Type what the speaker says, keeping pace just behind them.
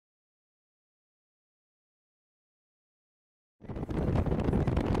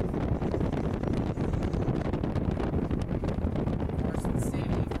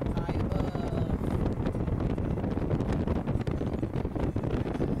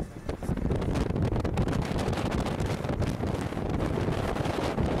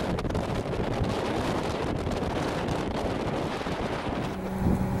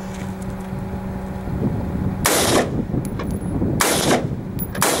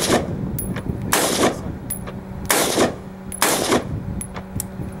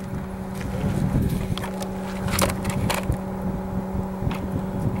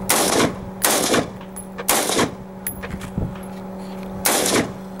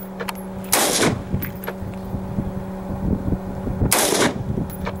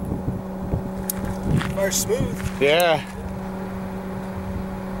Fire's smooth. Yeah.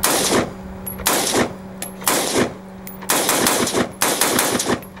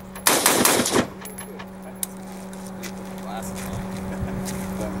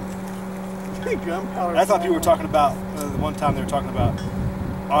 I thought people were talking about the one time they were talking about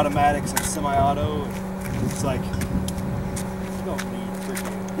automatics and semi-auto. It's like you don't need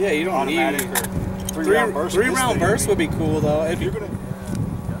freaking you don't automatic need or three-round burst. Three-round burst would be cool though. If you're gonna.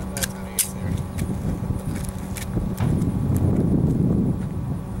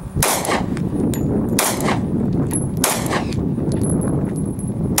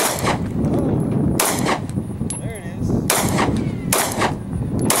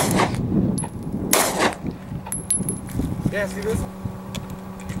 Yeah, see this?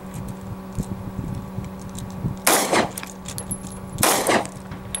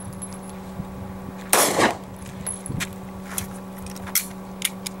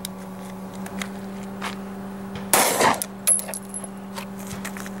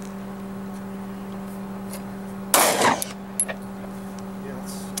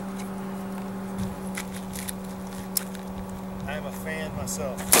 I am a fan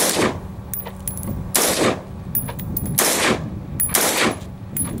myself.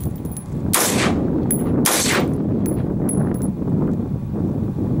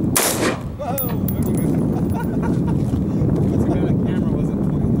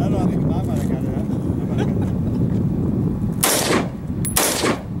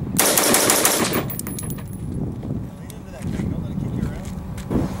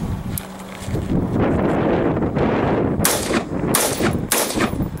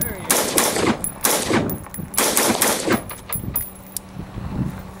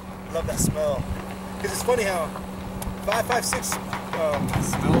 Love that smell. Because it's funny how 5.56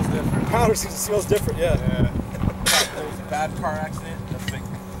 Smells different. powder smells different, yeah. There was a bad car accident,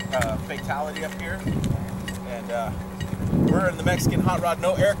 a fatality up here, and we're in the Mexican hot rod,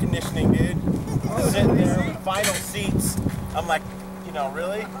 no air conditioning, dude. Sitting there with vinyl seats. I'm like, you know,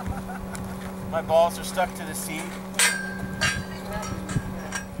 really? My balls are stuck to the seat.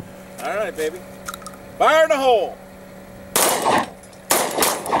 All right, baby. Fire in the hole.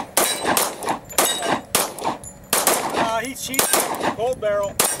 He's cheap. Cold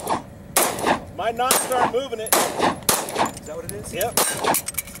barrel. Might not start moving it. Is that what it is? Yep.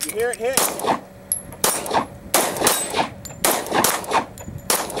 You hear it hit.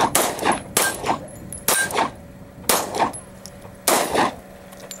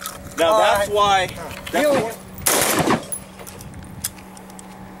 Now that's why.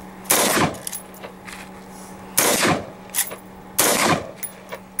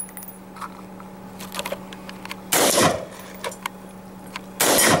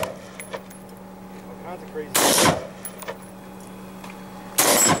 Crazy.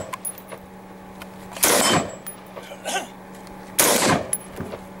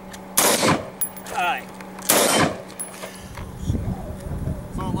 Alright.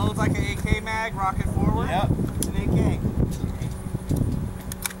 So it loads like an AK mag, rocket forward? Yep. It's an AK.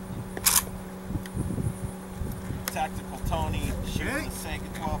 Tactical Tony shooting the sake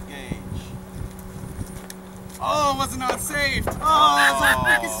of 12 gauge. Oh, it wasn't unsafe. Oh, that's a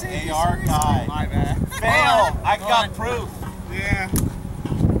freaking safe. AR guy. My bad. Fail. I got proof. Yeah.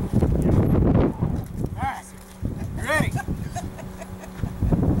 Alright. You ready?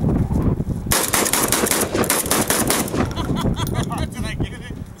 Did I get it?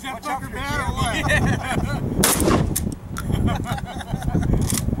 Is that fucker bad or what? Yeah.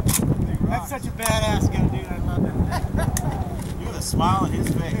 That's such a badass gun, dude. I love it. You had a smile on his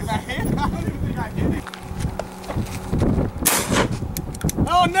face. I don't even think I hit it.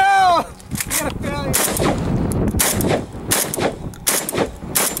 Oh no! We got a failure.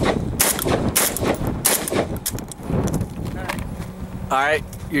 Alright,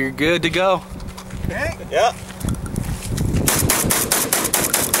 you're good to go. Okay. Yep.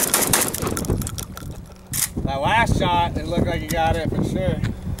 That last shot, it looked like you got it for sure.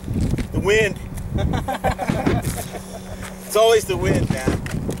 The wind. It's always the wind, man.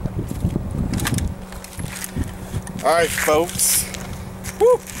 Alright, folks.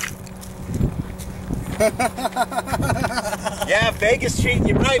 Woo. Yeah, Vegas treating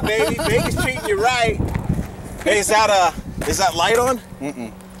you right, baby. Vegas treating you right. Hey, is that light on?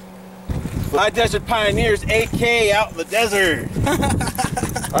 Mm-mm. My Desert Pioneers AK out in the desert.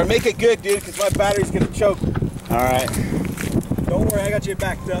 Alright, make it good, dude, because my battery's gonna choke. Alright. Don't worry, I got you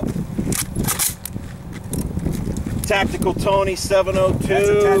backed up. Tactical Tony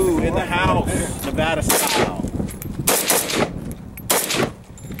 702 in the house, Nevada style.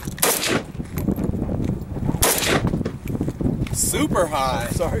 Super high.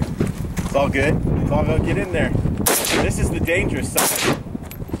 Sorry. It's all good. I'll go get in there. This is the dangerous side.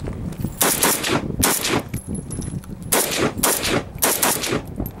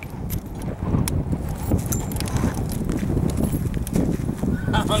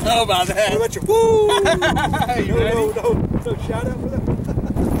 I don't know about that. What about your woo? No shout out for that.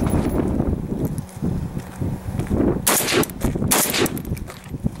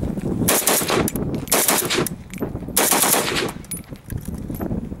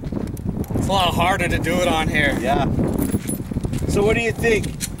 It's a lot harder to do it on here. Yeah. So what do you think?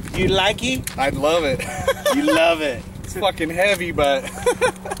 You like it? I'd love it. You love it. It's fucking heavy, but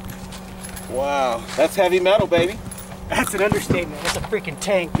Wow. That's heavy metal, baby. That's an understatement. That's a freaking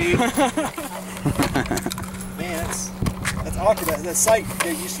tank, dude. Man, that's awkward. That sight,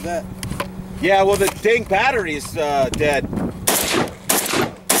 get used to that. Yeah, well the dang battery is dead.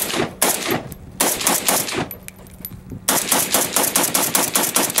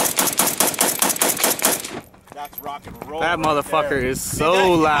 That's rock and roll. that right motherfucker there. is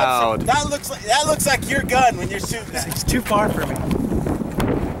so loud. That looks like your gun when you're shooting that. It's too far for me.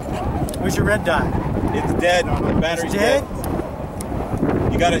 Where's your red dot? It's dead. The battery's It's dead?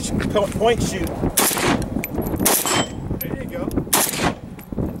 You gotta point shoot. There you go.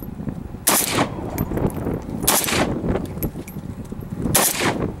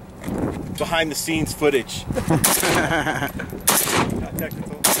 Behind the scenes footage. Not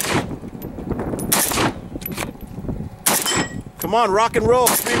technical. Come on, rock and roll.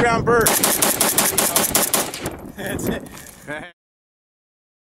 3-round burst. That's it.